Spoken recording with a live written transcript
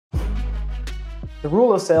The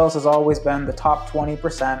rule of sales has always been the top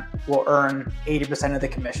 20% will earn 80% of the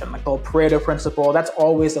commission. Like the Pareto principle, that's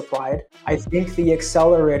always applied. I think the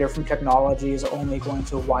accelerator from technology is only going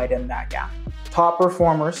to widen that gap. Top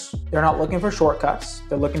performers, they're not looking for shortcuts.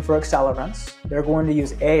 They're looking for accelerants. They're going to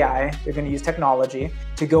use AI. They're going to use technology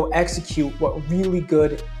to go execute what really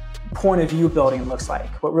good point of view building looks like,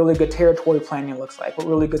 what really good territory planning looks like, what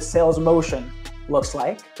really good sales motion looks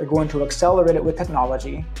like. They're going to accelerate it with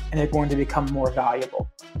technology, and they're going to become more valuable.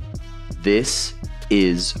 This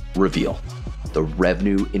is Reveal, the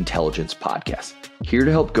Revenue Intelligence Podcast, here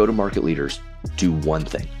to help go-to-market leaders do one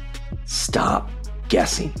thing: stop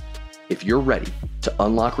guessing. If you're ready to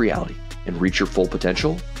unlock reality and reach your full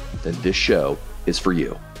potential, then this show is for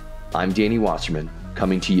you. I'm Danny Wasserman,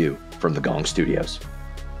 coming to you from the Gong Studios.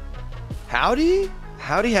 Howdy.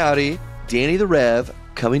 Danny the Rev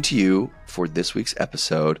coming to you for this week's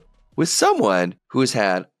episode with someone who has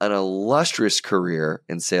had an illustrious career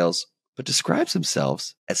in sales, but describes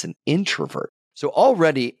themselves as an introvert. So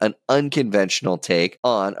already an unconventional take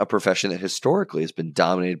on a profession that historically has been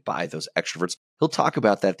dominated by those extroverts. He'll talk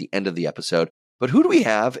about that at the end of the episode. But who do we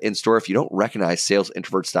have in store if you don't recognize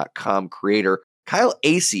SalesIntroverts.com creator Kyle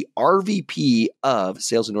Acee, RVP of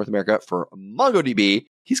Sales in North America for MongoDB?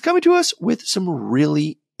 He's coming to us with some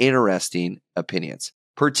really interesting opinions,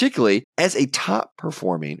 particularly as a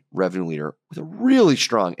top-performing revenue leader with a really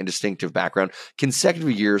strong and distinctive background,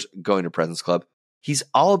 consecutive years going to President's Club. He's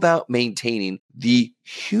all about maintaining the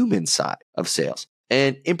human side of sales.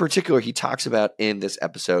 And in particular, he talks about in this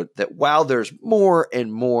episode that while there's more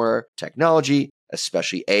and more technology,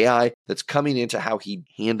 especially AI, that's coming into how he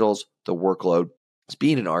handles the workload as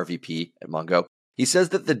being an RVP at Mongo, he says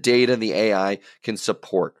that the data and the AI can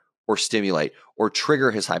support or stimulate or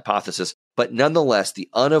trigger his hypothesis, but nonetheless, the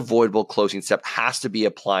unavoidable closing step has to be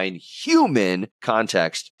applying human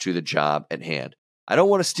context to the job at hand. I don't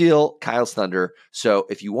want to steal Kyle's thunder, so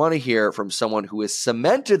if you want to hear from someone who has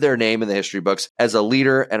cemented their name in the history books as a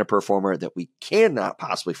leader and a performer that we cannot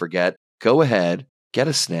possibly forget, go ahead, get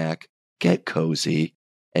a snack, get cozy,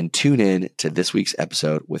 and tune in to this week's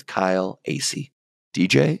episode with Kyle Acee.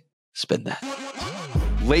 DJ, spin that.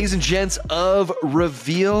 Ladies and gents of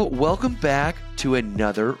Reveal, welcome back to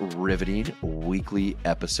another riveting weekly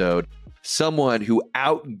episode. Someone who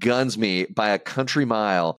outguns me by a country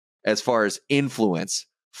mile as far as influence,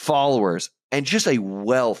 followers, and just a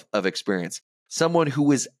wealth of experience. Someone who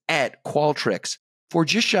was at Qualtrics for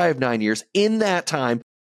just shy of 9 years. In that time,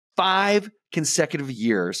 5 consecutive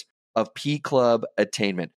years of P Club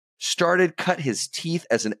attainment. Cut his teeth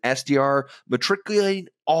as an SDR, matriculating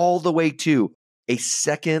all the way to a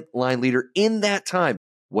second line leader in that time.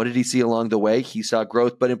 What did he see along the way? He saw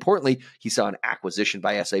growth, but importantly, he saw an acquisition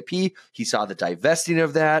by SAP. He saw the divesting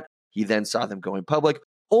of that. He then saw them going public,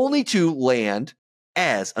 only to land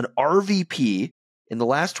as an RVP in the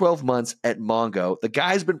last 12 months at Mongo. The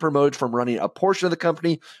guy's been promoted from running a portion of the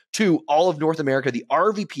company to all of North America, the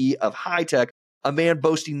RVP of high tech, a man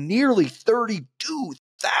boasting nearly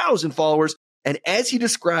 32,000 followers. And as he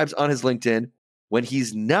describes on his LinkedIn, when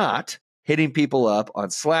he's not hitting people up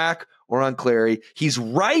on Slack or on Clary, he's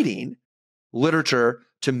writing literature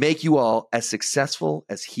to make you all as successful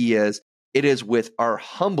as he is. It is with our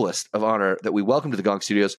humblest of honor that we welcome to the Gong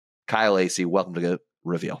Studios, Kyle Acee. Welcome to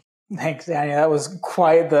Reveal. Thanks, Danny. That was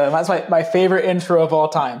that's my favorite intro of all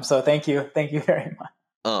time. So thank you. Thank you very much.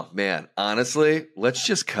 Oh man, honestly, let's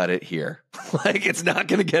just cut it here. It's not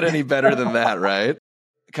going to get any better than that, right?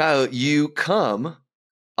 Kyle, you come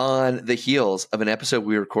on the heels of an episode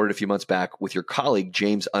we recorded a few months back with your colleague,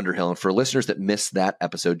 James Underhill. And for listeners that missed that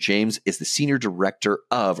episode, James is the Senior Director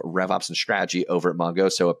of RevOps and Strategy over at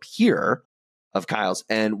Mongo, so a peer of Kyle's.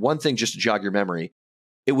 And one thing, just to jog your memory,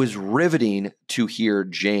 it was riveting to hear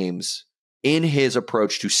James, in his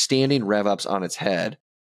approach to standing RevOps on its head,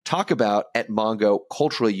 talk about at Mongo,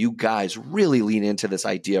 culturally, you guys really lean into this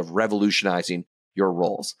idea of revolutionizing your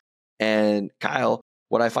roles. And Kyle,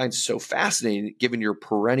 what I find so fascinating, given your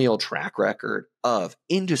perennial track record of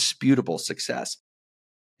indisputable success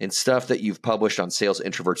and stuff that you've published on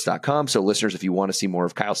SalesIntroverts.com. So listeners, if you want to see more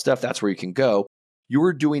of Kyle's stuff, that's where you can go.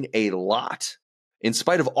 You're doing a lot, in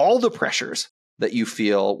spite of all the pressures that you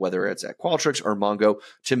feel, whether it's at Qualtrics or Mongo,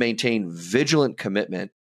 to maintain vigilant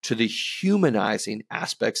commitment to the humanizing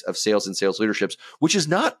aspects of sales and sales leaderships, which is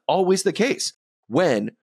not always the case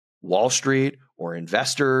when Wall Street or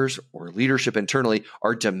investors or leadership internally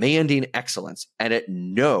are demanding excellence and at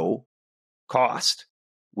no cost.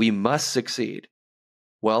 We must succeed.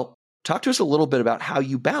 Well, talk to us a little bit about how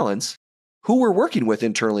you balance who we're working with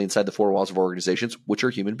internally inside the four walls of organizations, which are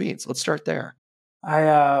human beings. Let's start there.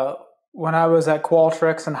 When I was at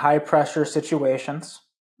Qualtrics in high pressure situations,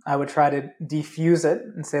 I would try to defuse it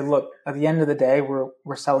and say, look, at the end of the day,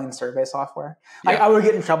 we're selling survey software. Yeah. I would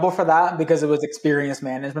get in trouble for that because it was experience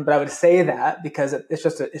management, but I would say that because it's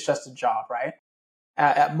just a job, right?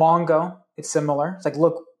 At Mongo, it's similar. It's like,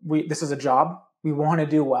 look, this is a job. We want to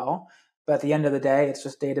do well, but at the end of the day, it's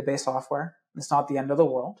just database software. It's not the end of the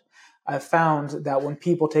world. I've found that when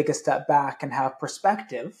people take a step back and have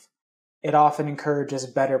perspective, it often encourages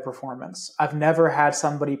better performance. I've never had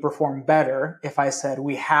somebody perform better if I said,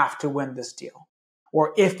 we have to win this deal.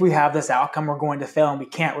 Or if we have this outcome, we're going to fail and we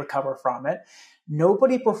can't recover from it.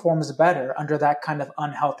 Nobody performs better under that kind of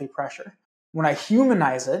unhealthy pressure. When I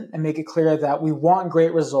humanize it and make it clear that we want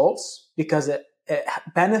great results because it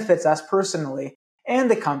benefits us personally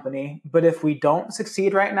and the company, but if we don't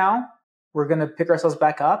succeed right now, we're going to pick ourselves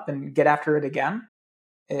back up and get after it again.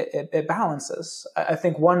 It balances. I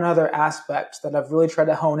think one other aspect that I've really tried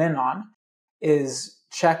to hone in on is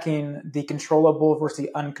checking the controllable versus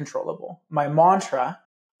the uncontrollable. My mantra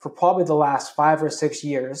for probably the last 5 or 6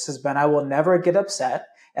 years has been, I will never get upset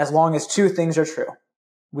as long as 2 things are true.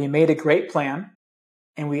 We made a great plan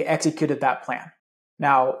and we executed that plan.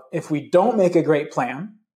 Now, if we don't make a great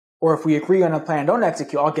plan, or if we agree on a plan and don't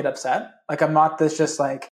execute, I'll get upset. Like, I'm not this just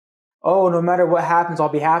like, oh, no matter what happens, I'll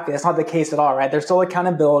be happy. That's not the case at all, right? There's still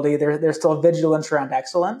accountability. There's still vigilance around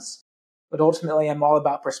excellence. But ultimately, I'm all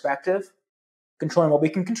about perspective, controlling what we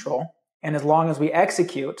can control. And as long as we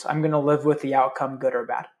execute, I'm going to live with the outcome, good or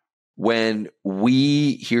bad. When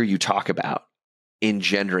we hear you talk about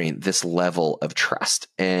engendering this level of trust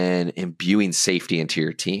and imbuing safety into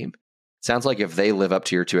your team, it sounds like if they live up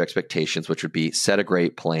to your 2 expectations, which would be set a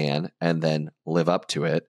great plan and then live up to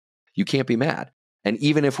it, you can't be mad. And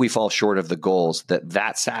even if we fall short of the goals,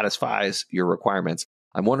 that satisfies your requirements.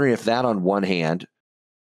 I'm wondering if that on one hand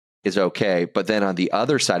is okay, but then on the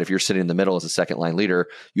other side, if you're sitting in the middle as a second line leader,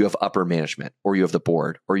 you have upper management, or you have the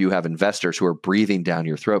board, or you have investors who are breathing down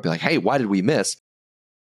your throat, be like, hey, why did we miss?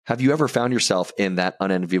 Have you ever found yourself in that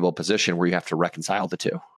unenviable position where you have to reconcile the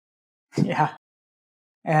 2? Yeah.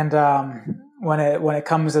 And when it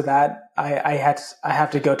comes to that, I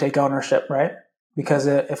have to go take ownership, right? Because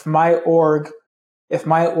if my org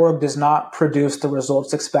does not produce the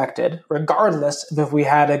results expected, regardless of if we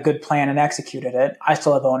had a good plan and executed it, I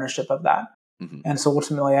still have ownership of that. Mm-hmm. And so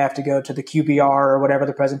ultimately I have to go to the QBR or whatever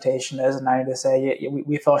the presentation is, and I need to say,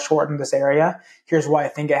 we fell short in this area. Here's why I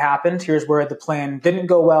think it happened. Here's where the plan didn't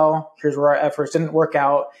go well. Here's where our efforts didn't work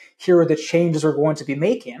out. Here are the changes we're going to be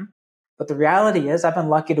making. But the reality is I've been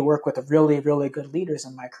lucky to work with really, really good leaders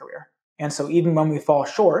in my career. And so even when we fall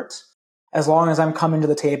short, as long as I'm coming to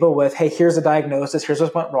the table with, hey, here's a diagnosis, here's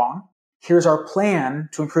what went wrong, here's our plan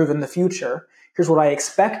to improve in the future, here's what I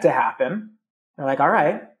expect to happen, they're like, all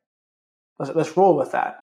right, let's roll with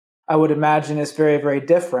that. I would imagine it's very, very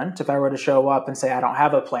different if I were to show up and say, I don't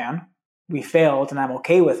have a plan, we failed, and I'm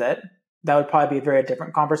okay with it. That would probably be a very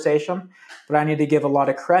different conversation. But I need to give a lot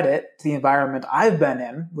of credit to the environment I've been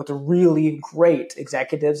in with really great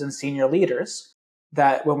executives and senior leaders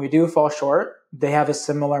that when we do fall short, they have a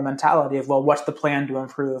similar mentality of, well, what's the plan to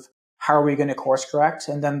improve? How are we going to course correct?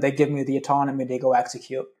 And then they give me the autonomy to go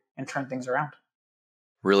execute and turn things around.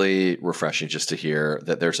 Really refreshing just to hear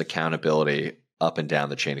that there's accountability up and down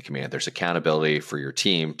the chain of command. There's accountability for your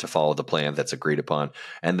team to follow the plan that's agreed upon.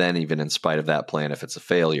 And then even in spite of that plan, if it's a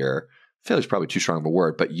failure is probably too strong of a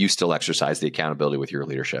word, but you still exercise the accountability with your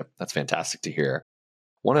leadership. That's fantastic to hear.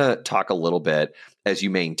 Want to talk a little bit as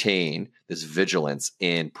you maintain this vigilance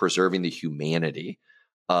in preserving the humanity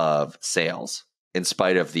of sales in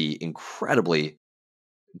spite of the incredibly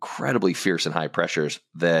fierce and high pressures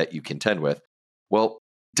that you contend with. Well,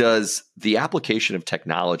 does the application of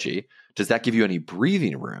technology, does that give you any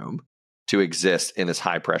breathing room to exist in this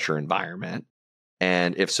high pressure environment?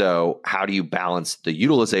 And if so, how do you balance the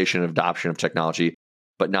utilization and adoption of technology,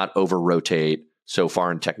 but not over-rotate so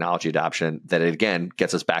far in technology adoption that it, again,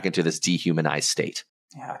 gets us back into this dehumanized state?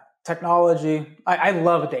 Yeah, technology. I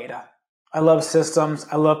love data. I love systems.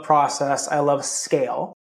 I love process. I love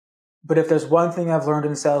scale. But if there's one thing I've learned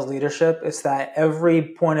in sales leadership, it's that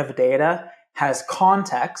every point of data has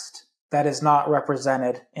context that is not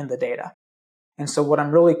represented in the data. And so what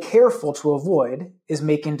I'm really careful to avoid is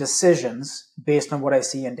making decisions based on what I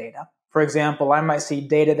see in data. For example, I might see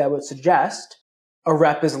data that would suggest a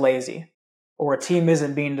rep is lazy or a team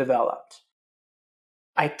isn't being developed.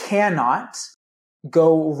 I cannot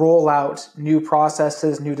go roll out new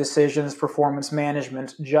processes, new decisions, performance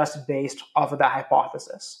management just based off of that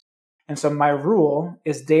hypothesis. And so my rule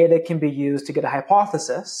is data can be used to get a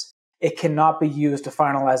hypothesis. It cannot be used to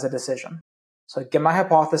finalize a decision. So I get my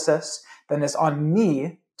hypothesis, then it's on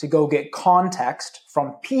me to go get context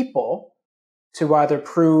from people to either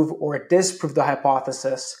prove or disprove the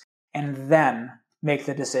hypothesis and then make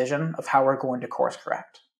the decision of how we're going to course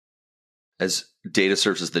correct. As data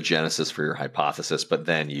serves as the genesis for your hypothesis, but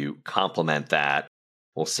then you complement that,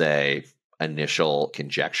 we'll say, initial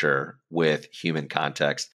conjecture with human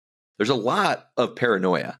context. There's a lot of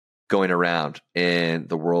paranoia going around in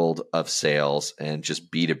the world of sales and just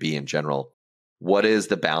B2B in general. What is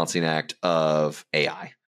the balancing act of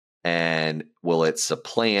AI? And will it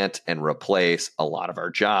supplant and replace a lot of our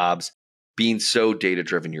jobs? Being so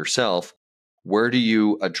data-driven yourself, where do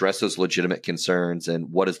you address those legitimate concerns,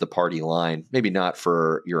 and what is the party line? Maybe not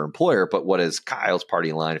for your employer, but what is Kyle's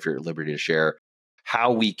party line, if you're at liberty to share,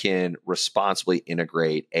 how we can responsibly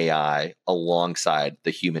integrate AI alongside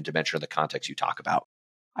the human dimension of the context you talk about?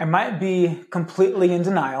 I might be completely in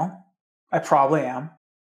denial. I probably am.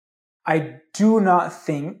 I do not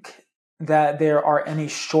think that there are any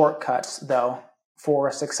shortcuts, though,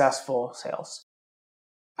 for successful sales.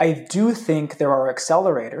 I do think there are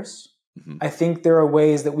accelerators. Mm-hmm. I think there are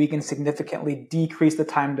ways that we can significantly decrease the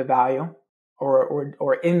time to value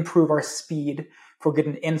or improve our speed for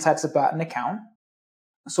getting insights about an account.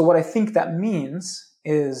 So what I think that means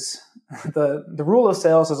is the rule of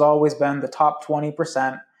sales has always been the top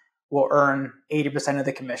 20% will earn 80% of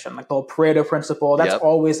the commission, like the old Pareto principle. That's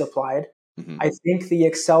always applied. Mm-hmm. I think the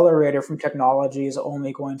accelerator from technology is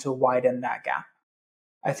only going to widen that gap.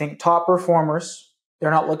 I think top performers, they're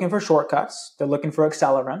not looking for shortcuts. They're looking for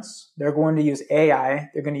accelerants. They're going to use AI.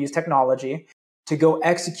 They're going to use technology to go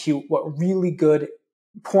execute what really good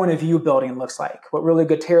point of view building looks like, what really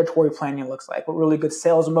good territory planning looks like, what really good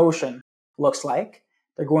sales motion looks like.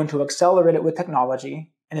 They're going to accelerate it with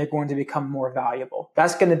technology, and they're going to become more valuable.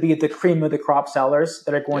 That's going to be the cream of the crop sellers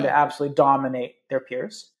that are going to absolutely dominate their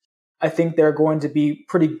peers. I think there are going to be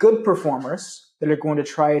pretty good performers that are going to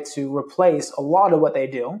try to replace a lot of what they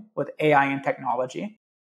do with AI and technology,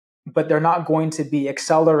 but they're not going to be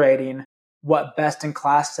accelerating what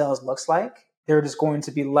best-in-class sales looks like. They're just going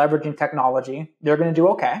to be leveraging technology. They're going to do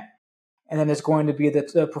okay. And then there's going to be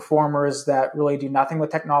the performers that really do nothing with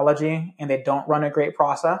technology and they don't run a great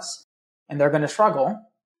process, and they're going to struggle.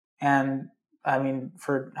 And I mean,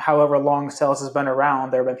 for however long sales has been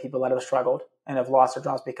around, there have been people that have struggled and have lost their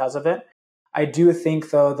jobs because of it. I do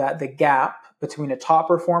think, though, that the gap between a top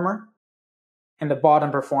performer and a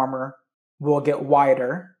bottom performer will get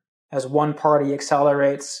wider as one party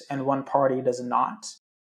accelerates and one party does not.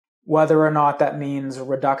 Whether or not that means a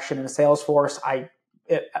reduction in sales force,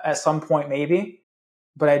 at some point maybe,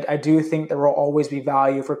 but I do think there will always be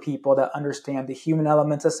value for people that understand the human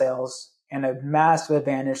elements of sales, and a massive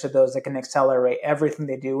advantage to those that can accelerate everything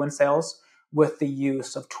they do in sales with the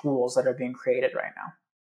use of tools that are being created right now.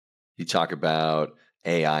 You talk about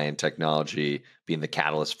AI and technology being the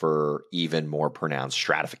catalyst for even more pronounced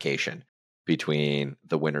stratification between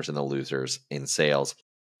the winners and the losers in sales.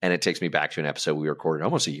 And it takes me back to an episode we recorded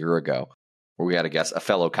almost a year ago where we had a guest, a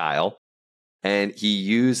fellow Kyle, and he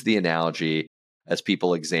used the analogy as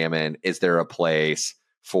people examine, is there a place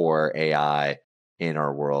for AI in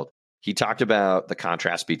our world? He talked about the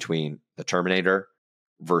contrast between the Terminator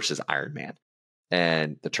versus Iron Man,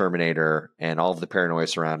 and the Terminator and all of the paranoia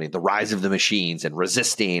surrounding the rise of the machines and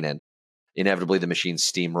resisting, and inevitably the machines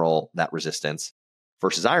steamroll that resistance,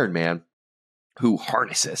 versus Iron Man, who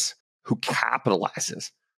harnesses, who capitalizes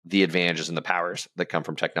the advantages and the powers that come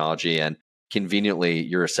from technology. And conveniently,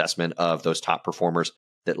 your assessment of those top performers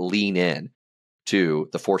that lean in to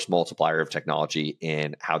the force multiplier of technology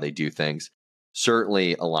in how they do things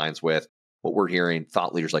certainly aligns with what we're hearing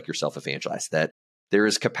thought leaders like yourself evangelize, that there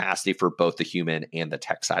is capacity for both the human and the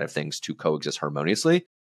tech side of things to coexist harmoniously.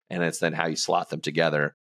 And it's then how you slot them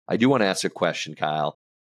together. I do want to ask a question, Kyle.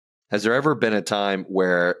 Has there ever been a time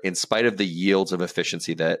where, in spite of the yields of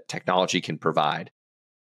efficiency that technology can provide,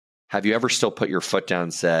 have you ever still put your foot down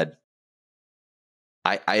and said,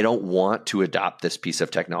 I don't want to adopt this piece of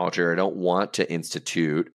technology, or I don't want to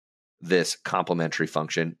institute this complementary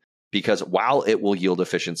function, because while it will yield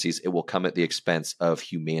efficiencies, it will come at the expense of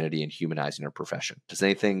humanity and humanizing our profession? Does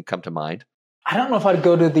anything come to mind? I don't know if I'd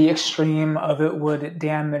go to the extreme of it would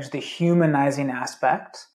damage the humanizing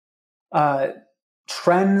aspect.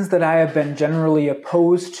 Trends that I have been generally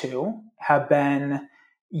opposed to have been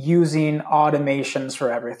using automations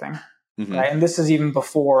for everything. Mm-hmm. Right? And this is even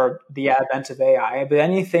before the advent of AI, but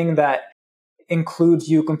anything that includes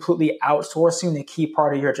you completely outsourcing the key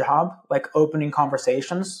part of your job, like opening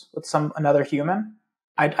conversations with another human,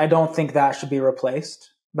 I don't think that should be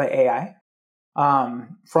replaced by AI.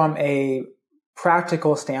 From a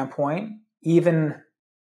practical standpoint, even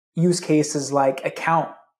use cases like account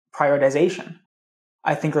prioritization.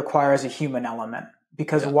 I think requires a human element.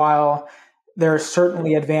 Because while there's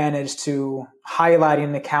certainly advantage to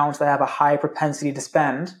highlighting accounts that have a high propensity to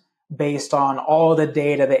spend based on all the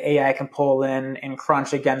data that AI can pull in and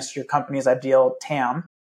crunch against your company's ideal TAM,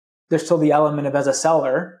 there's still the element of, as a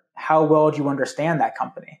seller, how well do you understand that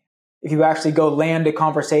company? If you actually go land a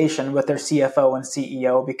conversation with their CFO and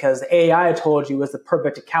CEO because the AI told you was the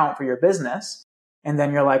perfect account for your business, and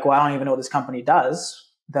then you're like, well, I don't even know what this company does,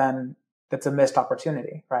 then that's a missed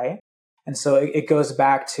opportunity, right? And so it goes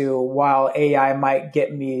back to, while AI might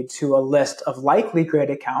get me to a list of likely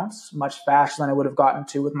great accounts much faster than I would have gotten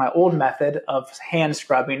to with my old method of hand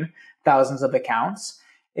scrubbing thousands of accounts,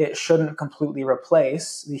 it shouldn't completely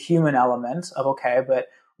replace the human element of, okay, but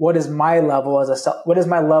what is my level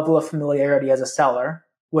of familiarity as a seller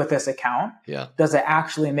with this account? Yeah. Does it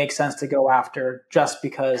actually make sense to go after just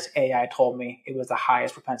because AI told me it was the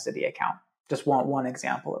highest propensity account? Just one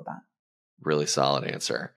example of that. Really solid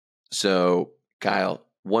answer. So, Kyle,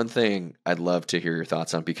 one thing I'd love to hear your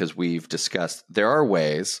thoughts on, because we've discussed there are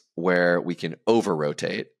ways where we can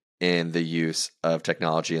over-rotate in the use of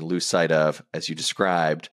technology and lose sight of, as you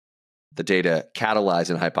described, the data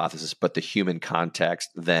catalyzing a hypothesis, but the human context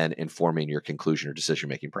then informing your conclusion or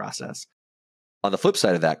decision-making process. On the flip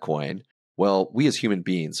side of that coin, well, we as human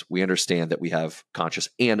beings, we understand that we have conscious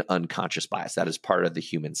and unconscious bias. That is part of the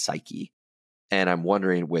human psyche. And I'm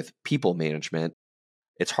wondering, with people management,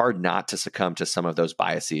 it's hard not to succumb to some of those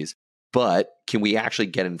biases, but can we actually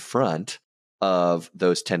get in front of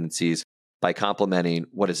those tendencies by complementing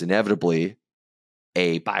what is inevitably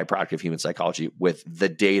a byproduct of human psychology with the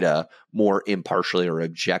data more impartially or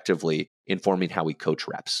objectively informing how we coach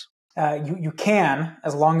reps? You can,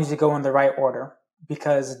 as long as you go in the right order,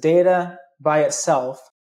 because data by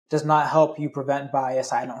itself does not help you prevent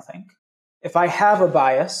bias, I don't think. If I have a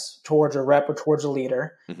bias towards a rep or towards a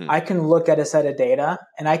leader, I can look at a set of data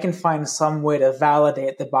and I can find some way to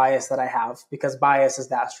validate the bias that I have, because bias is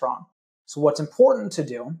that strong. So what's important to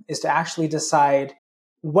do is to actually decide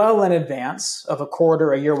well in advance of a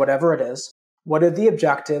quarter, a year, whatever it is, what are the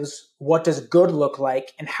objectives, what does good look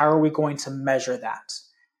like, and how are we going to measure that?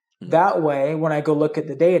 That way, when I go look at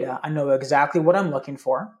the data, I know exactly what I'm looking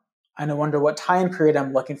for. I know under what time period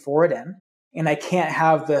I'm looking for it in. And I can't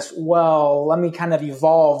have this, well, let me kind of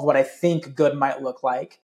evolve what I think good might look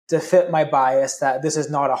like to fit my bias that this is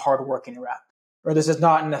not a hardworking rep, or this is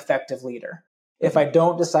not an effective leader. If I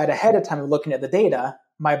don't decide ahead of time of looking at the data,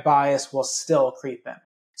 my bias will still creep in.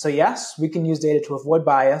 So yes, we can use data to avoid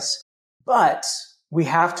bias, but we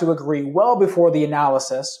have to agree well before the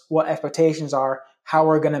analysis what expectations are, how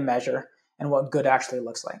we're going to measure, and what good actually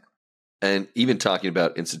looks like. And even talking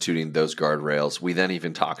about instituting those guardrails, we then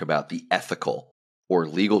even talk about the ethical or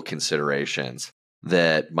legal considerations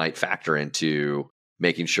that might factor into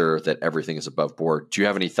making sure that everything is above board. Do you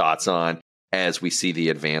have any thoughts on, as we see the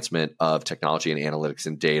advancement of technology and analytics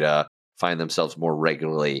and data find themselves more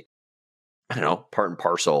regularly, part and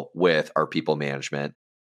parcel with our people management,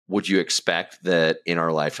 would you expect that in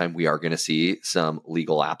our lifetime we are going to see some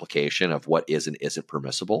legal application of what is and isn't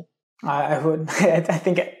permissible? I would. I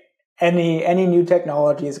think any new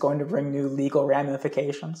technology is going to bring new legal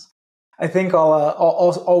ramifications. I think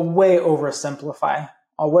I'll way oversimplify.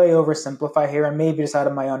 I'll way oversimplify here, and maybe just out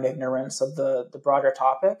of my own ignorance of the broader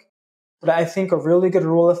topic. But I think a really good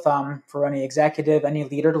rule of thumb for any executive, any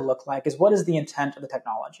leader to look like is, what is the intent of the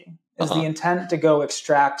technology? Is the intent to go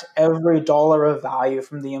extract every dollar of value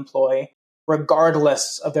from the employee,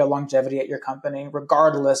 regardless of their longevity at your company,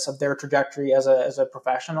 regardless of their trajectory as a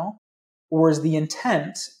professional? Or is the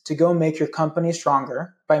intent to go make your company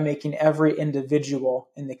stronger by making every individual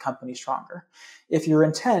in the company stronger? If your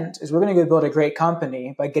intent is, we're going to go build a great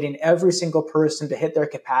company by getting every single person to hit their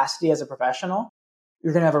capacity as a professional,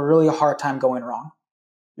 you're going to have a really hard time going wrong.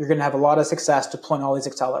 You're going to have a lot of success deploying all these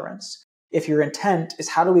accelerants. If your intent is,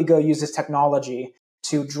 how do we go use this technology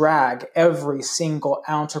to drag every single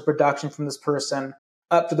ounce of production from this person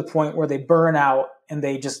up to the point where they burn out and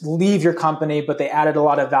they just leave your company, but they added a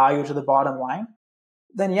lot of value to the bottom line,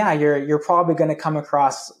 then yeah, you're probably going to come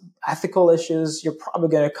across ethical issues. You're probably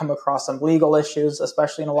going to come across some legal issues,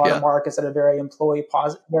 especially in a lot of markets that are very employee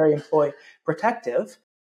protective.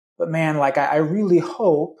 But man, I really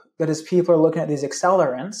hope that as people are looking at these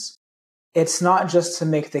accelerants, it's not just to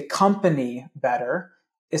make the company better,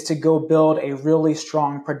 is to go build a really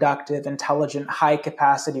strong, productive, intelligent,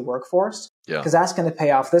 high-capacity workforce. Because that's going to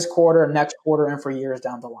pay off this quarter, next quarter, and for years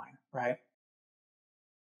down the line, right?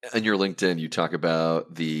 On your LinkedIn, you talk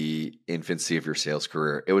about the infancy of your sales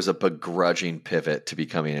career. It was a begrudging pivot to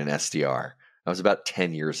becoming an SDR. That was about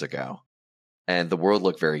 10 years ago. And the world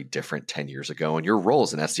looked very different 10 years ago. And your role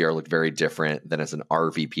as an SDR looked very different than as an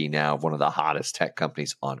RVP now of one of the hottest tech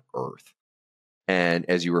companies on earth. And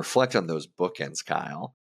as you reflect on those bookends,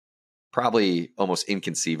 Kyle, probably almost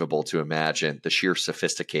inconceivable to imagine the sheer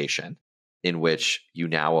sophistication in which you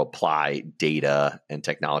now apply data and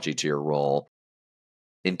technology to your role.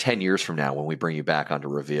 In 10 years from now, when we bring you back onto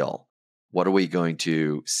Reveal, what are we going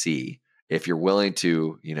to see? If you're willing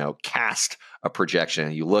to, cast a projection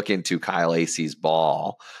and you look into Kyle Acey's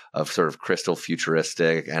ball of sort of crystal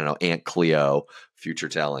futuristic, Aunt Cleo future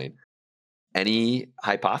telling, any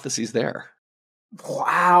hypotheses there?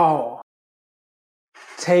 Wow.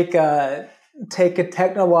 Take a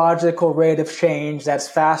technological rate of change that's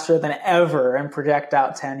faster than ever and project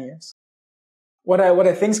out 10 years. What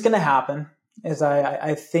I think is going to happen is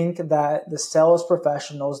I think that the sales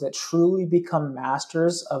professionals that truly become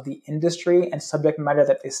masters of the industry and subject matter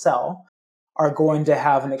that they sell are going to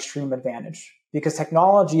have an extreme advantage, because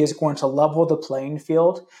technology is going to level the playing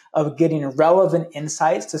field of getting relevant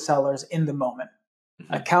insights to sellers in the moment.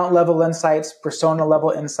 Account level insights, persona level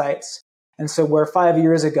insights. And so where 5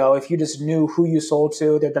 years ago, if you just knew who you sold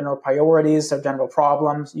to, their general priorities, their general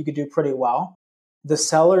problems, you could do pretty well. The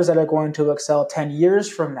sellers that are going to excel 10 years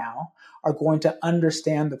from now are going to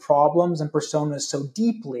understand the problems and personas so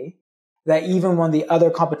deeply that even when the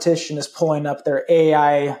other competition is pulling up their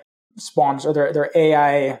AI sponsor, their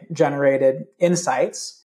AI generated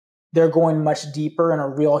insights, they're going much deeper in a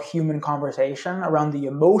real human conversation around the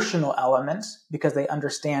emotional elements because they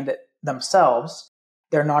understand it themselves.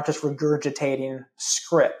 They're not just regurgitating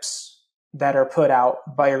scripts that are put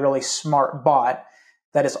out by a really smart bot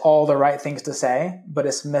that is all the right things to say, but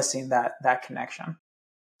it's missing that connection.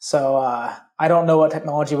 So I don't know what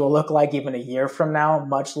technology will look like even a year from now,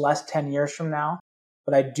 much less 10 years from now.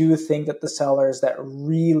 But I do think that the sellers that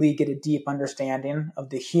really get a deep understanding of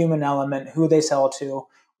the human element, who they sell to,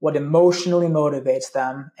 what emotionally motivates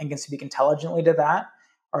them, and can speak intelligently to that,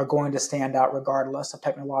 are going to stand out regardless of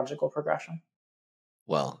technological progression.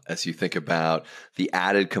 Well, as you think about the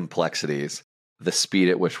added complexities, the speed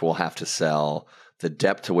at which we'll have to sell, the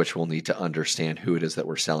depth to which we'll need to understand who it is that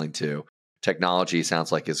we're selling to, technology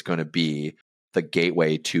sounds like is going to be the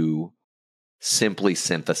gateway to simply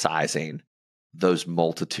synthesizing those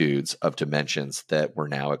multitudes of dimensions that we're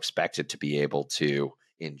now expected to be able to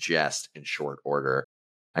ingest in short order.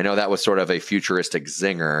 I know that was sort of a futuristic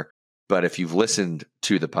zinger, but if you've listened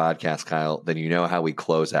to the podcast, Kyle, then you know how we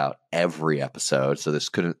close out every episode. So this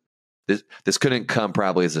couldn't come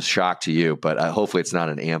probably as a shock to you, but hopefully it's not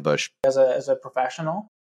an ambush. As a professional,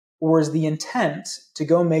 or is the intent to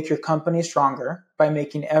go make your company stronger by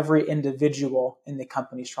making every individual in the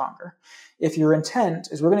company stronger? If your intent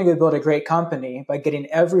is we're going to go build a great company by getting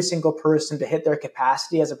every single person to hit their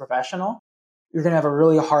capacity as a professional, you're going to have a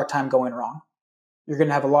really hard time going wrong. You're going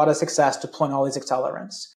to have a lot of success deploying all these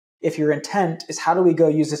accelerants. If your intent is how do we go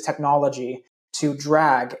use this technology to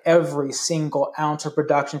drag every single ounce of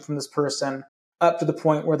production from this person up to the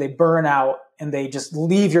point where they burn out and they just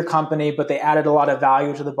leave your company, but they added a lot of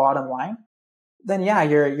value to the bottom line, then yeah,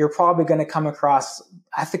 you're probably going to come across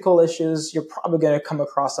ethical issues. You're probably going to come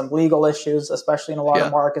across some legal issues, especially in a lot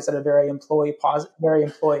of markets that are very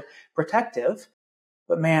employee protective.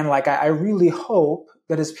 But man, I really hope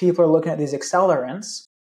that as people are looking at these accelerants,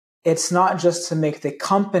 it's not just to make the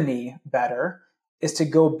company better, is to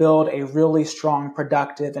go build a really strong,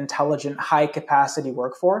 productive, intelligent, high-capacity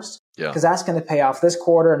workforce. Because that's going to pay off this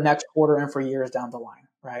quarter, next quarter, and for years down the line,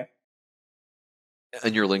 right?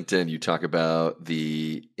 In your LinkedIn, you talk about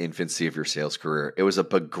the infancy of your sales career. It was a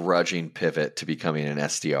begrudging pivot to becoming an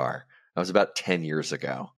SDR. That was about 10 years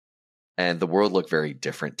ago. And the world looked very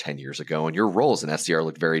different 10 years ago. And your role as an SDR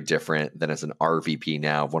looked very different than as an RVP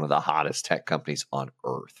now of one of the hottest tech companies on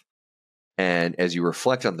earth. And as you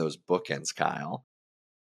reflect on those bookends, Kyle,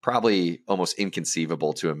 probably almost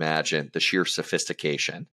inconceivable to imagine the sheer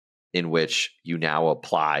sophistication in which you now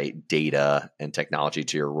apply data and technology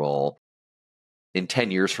to your role. In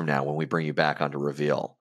 10 years from now, when we bring you back onto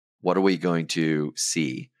Reveal, what are we going to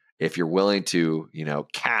see? If you're willing to,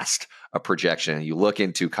 cast a projection and you look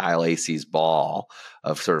into Kyle Acey's ball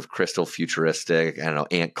of sort of crystal futuristic,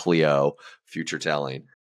 Aunt Cleo future telling,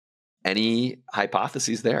 any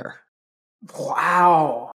hypotheses there?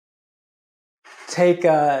 Wow. Take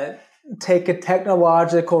a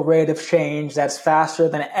technological rate of change that's faster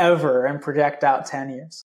than ever and project out 10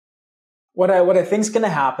 years. What I think is going to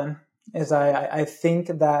happen is I think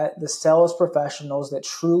that the sales professionals that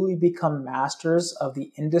truly become masters of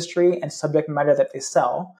the industry and subject matter that they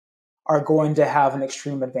sell are going to have an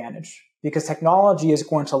extreme advantage, because technology is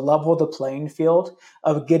going to level the playing field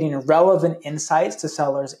of getting relevant insights to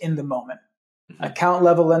sellers in the moment. account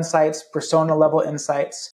level insights, persona level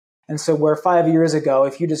insights. And so where 5 years ago,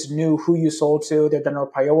 if you just knew who you sold to, their general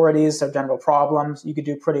priorities, their general problems, you could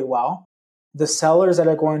do pretty well. The sellers that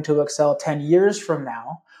are going to excel 10 years from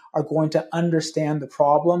now are going to understand the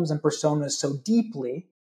problems and personas so deeply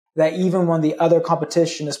that even when the other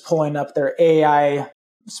competition is pulling up their AI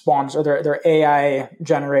sponsor, their AI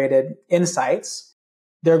generated insights,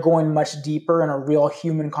 they're going much deeper in a real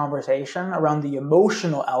human conversation around the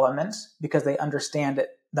emotional elements because they understand it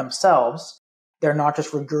themselves. They're not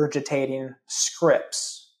just regurgitating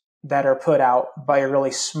scripts that are put out by a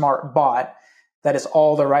really smart bot that is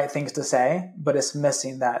all the right things to say, but it's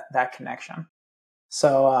missing that connection.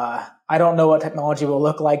 So I don't know what technology will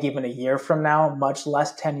look like even a year from now, much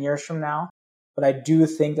less 10 years from now. But I do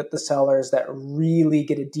think that the sellers that really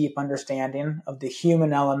get a deep understanding of the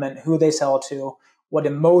human element, who they sell to, what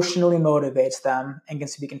emotionally motivates them, and can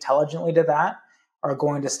speak intelligently to that, are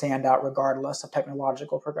going to stand out regardless of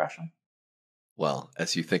technological progression. Well,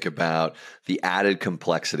 as you think about the added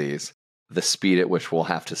complexities, the speed at which we'll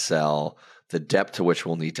have to sell, the depth to which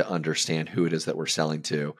we'll need to understand who it is that we're selling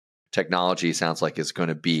to, technology sounds like is going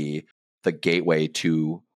to be the gateway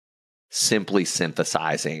to simply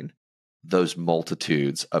synthesizing those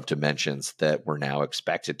multitudes of dimensions that we're now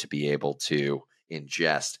expected to be able to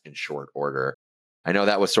ingest in short order. I know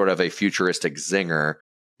that was sort of a futuristic zinger,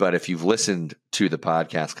 but if you've listened to the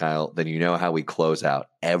podcast, Kyle, then you know how we close out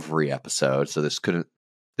every episode. So this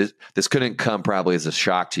couldn't come probably as a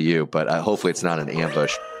shock to you, but hopefully it's not an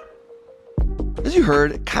ambush. As you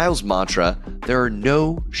heard, Kyle's mantra, "There are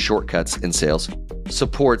no shortcuts in sales,"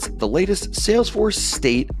 supports the latest Salesforce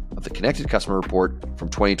State of the Connected Customer Report from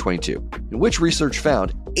 2022, in which research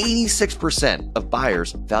found 86% of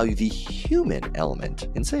buyers value the human element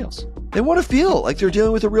in sales. They want to feel like they're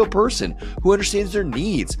dealing with a real person who understands their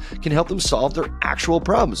needs, can help them solve their actual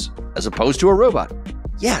problems, as opposed to a robot.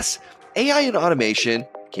 Yes, AI and automation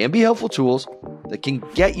can be helpful tools that can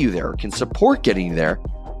get you there, can support getting you there,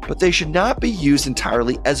 but they should not be used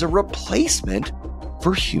entirely as a replacement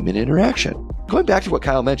for human interaction. Going back to what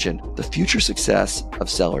Kyle mentioned, the future success of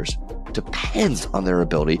sellers depends on their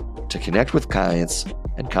ability to connect with clients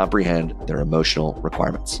and comprehend their emotional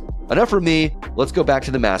requirements. Enough from me. Let's go back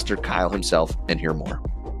to the master, Kyle himself, and hear more.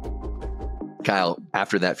 Kyle,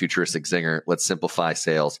 after that futuristic zinger, let's simplify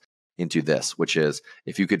sales into this, which is,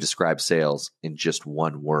 if you could describe sales in just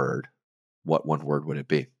one word, what one word would it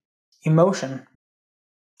be? Emotion.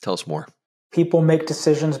 Tell us more. People make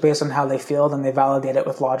decisions based on how they feel, then they validate it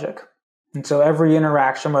with logic. And so every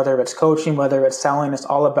interaction, whether it's coaching, whether it's selling, it's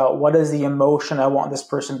all about what is the emotion I want this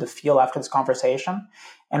person to feel after this conversation,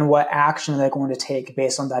 and what action they're going to take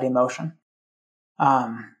based on that emotion.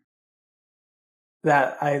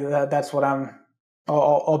 That's what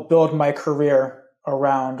I'll build my career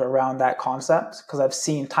around that concept, because I've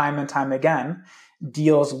seen time and time again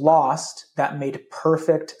deals lost that made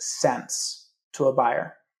perfect sense to a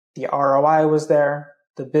buyer. The ROI was there,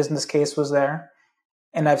 the business case was there.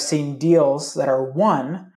 And I've seen deals that are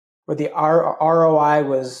won where the ROI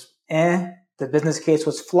was the business case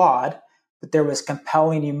was flawed, but there was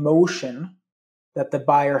compelling emotion that the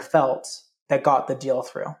buyer felt that got the deal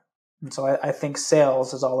through. And so I think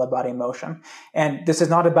sales is all about emotion. And this is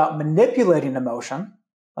not about manipulating emotion.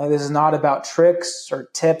 This is not about tricks or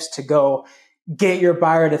tips to go get your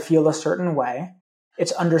buyer to feel a certain way.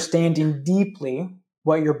 It's understanding deeply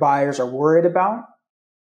what your buyers are worried about,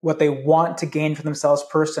 what they want to gain for themselves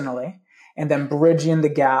personally, and then bridging the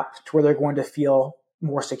gap to where they're going to feel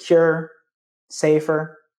more secure,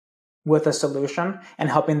 safer with a solution, and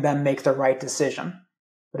helping them make the right decision.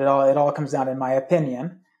 But it all comes down, in my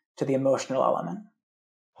opinion, to the emotional element.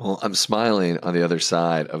 Well, I'm smiling on the other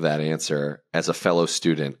side of that answer as a fellow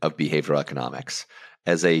student of behavioral economics,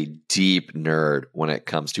 as a deep nerd when it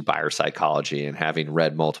comes to buyer psychology, and having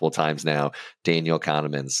read multiple times now Daniel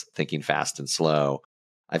Kahneman's Thinking Fast and Slow.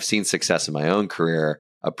 I've seen success in my own career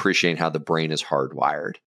appreciating how the brain is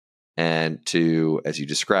hardwired, and to, as you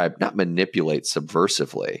described, not manipulate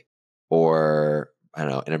subversively or,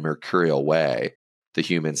 in a mercurial way, the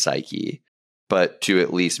human psyche, but to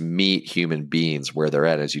at least meet human beings where they're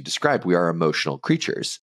at. As you described, we are emotional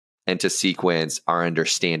creatures, and to sequence our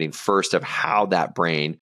understanding first of how that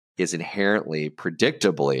brain is inherently,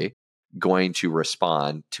 predictably going to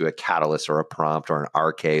respond to a catalyst or a prompt, or in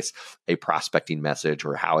our case, a prospecting message,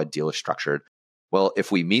 or how a deal is structured. Well,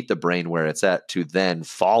 if we meet the brain where it's at, to then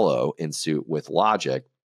follow in suit with logic,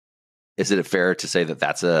 is it fair to say that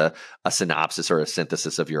that's a synopsis or a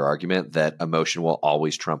synthesis of your argument, that emotion will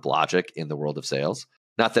always trump logic in the world of sales?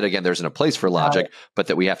 Not that, again, there isn't a place for logic, but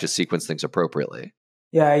that we have to sequence things appropriately.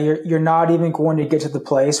 Yeah, you're not even going to get to the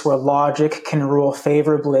place where logic can rule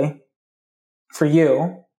favorably for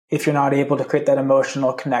you if you're not able to create that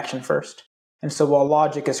emotional connection first. And so while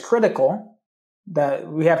logic is critical,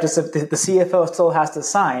 that we have to, the CFO still has to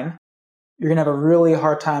sign, you're going to have a really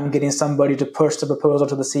hard time getting somebody to push the proposal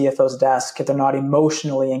to the CFO's desk if they're not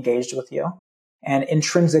emotionally engaged with you and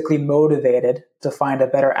intrinsically motivated to find a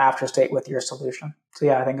better after state with your solution. So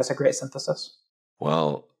yeah, I think that's a great synthesis.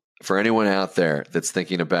 Well, for anyone out there that's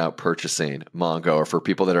thinking about purchasing Mongo, or for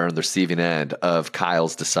people that are on the receiving end of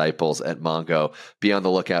Kyle's disciples at Mongo, be on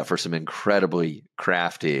the lookout for some incredibly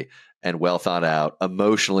crafty and well thought out,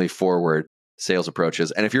 emotionally forward sales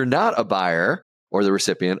approaches. And if you're not a buyer or the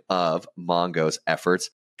recipient of Mongo's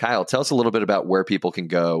efforts, Kyle, tell us a little bit about where people can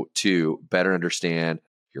go to better understand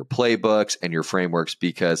your playbooks and your frameworks,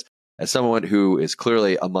 because as someone who is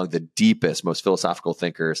clearly among the deepest, most philosophical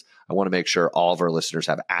thinkers, I want to make sure all of our listeners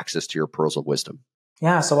have access to your pearls of wisdom.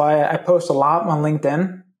 Yeah, so I post a lot on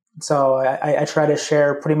LinkedIn. So I try to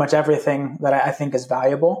share pretty much everything that I think is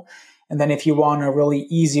valuable. And then if you want a really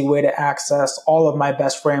easy way to access all of my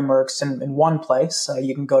best frameworks in one place,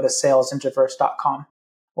 you can go to salesintroverts.com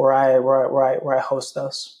where I host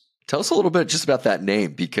those. Tell us a little bit just about that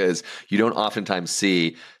name, because you don't oftentimes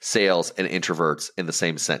see sales and introverts in the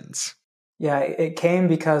same sentence. Yeah, it came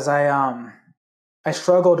because I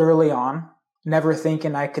struggled early on, never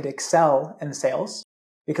thinking I could excel in sales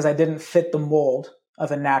because I didn't fit the mold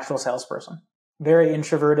of a natural salesperson. Very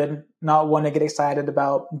introverted, not one to get excited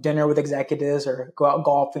about dinner with executives or go out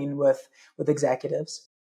golfing with executives.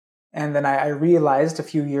 And then I realized a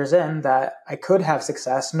few years in that I could have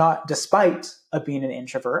success, not despite of being an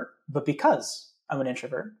introvert, but because I'm an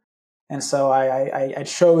introvert. And so I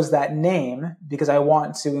chose that name because I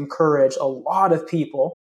want to encourage a lot of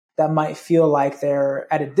people that might feel like they're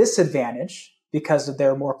at a disadvantage because of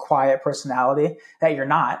their more quiet personality, that you're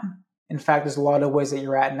not. In fact, there's a lot of ways that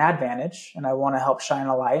you're at an advantage. And I want to help shine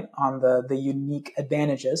a light on the unique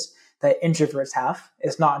advantages that introverts have.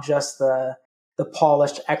 It's not just the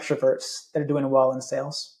polished extroverts that are doing well in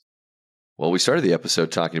sales. Well, we started the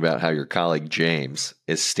episode talking about how your colleague James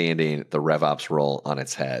is standing the RevOps role on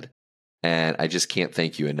its head. And I just can't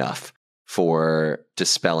thank you enough for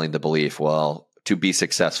dispelling the belief, well, to be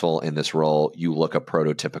successful in this role, you look a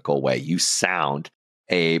prototypical way. You sound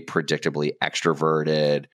a predictably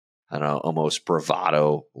extroverted, I don't know, almost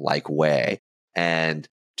bravado-like way. And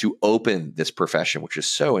to open this profession, which is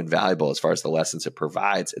so invaluable as far as the lessons it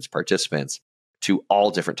provides its participants, to all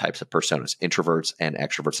different types of personas, introverts and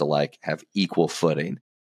extroverts alike, have equal footing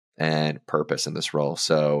and purpose in this role.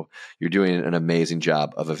 So you're doing an amazing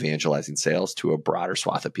job of evangelizing sales to a broader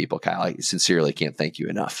swath of people, Kyle. I sincerely can't thank you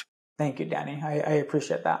enough. Thank you, Danny. I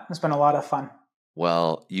appreciate that. It's been a lot of fun.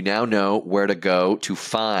 Well, you now know where to go to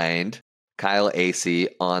find Kyle Acee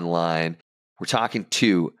online. We're talking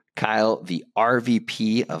to Kyle, the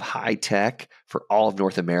RVP of high tech for all of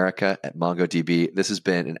North America at MongoDB. This has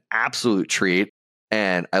been an absolute treat,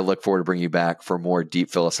 and I look forward to bringing you back for more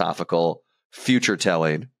deep philosophical future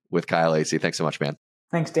telling with Kyle Acee. Thanks so much, man.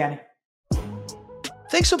 Thanks, Danny.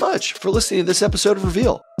 Thanks so much for listening to this episode of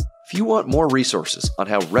Reveal. If you want more resources on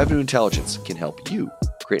how revenue intelligence can help you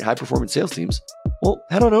create high-performance sales teams, well,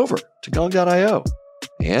 head on over to gong.io.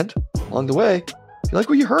 And along the way, if you like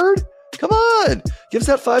what you heard, come on, give us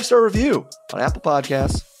that 5-star review on Apple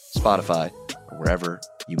Podcasts, Spotify, or wherever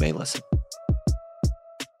you may listen.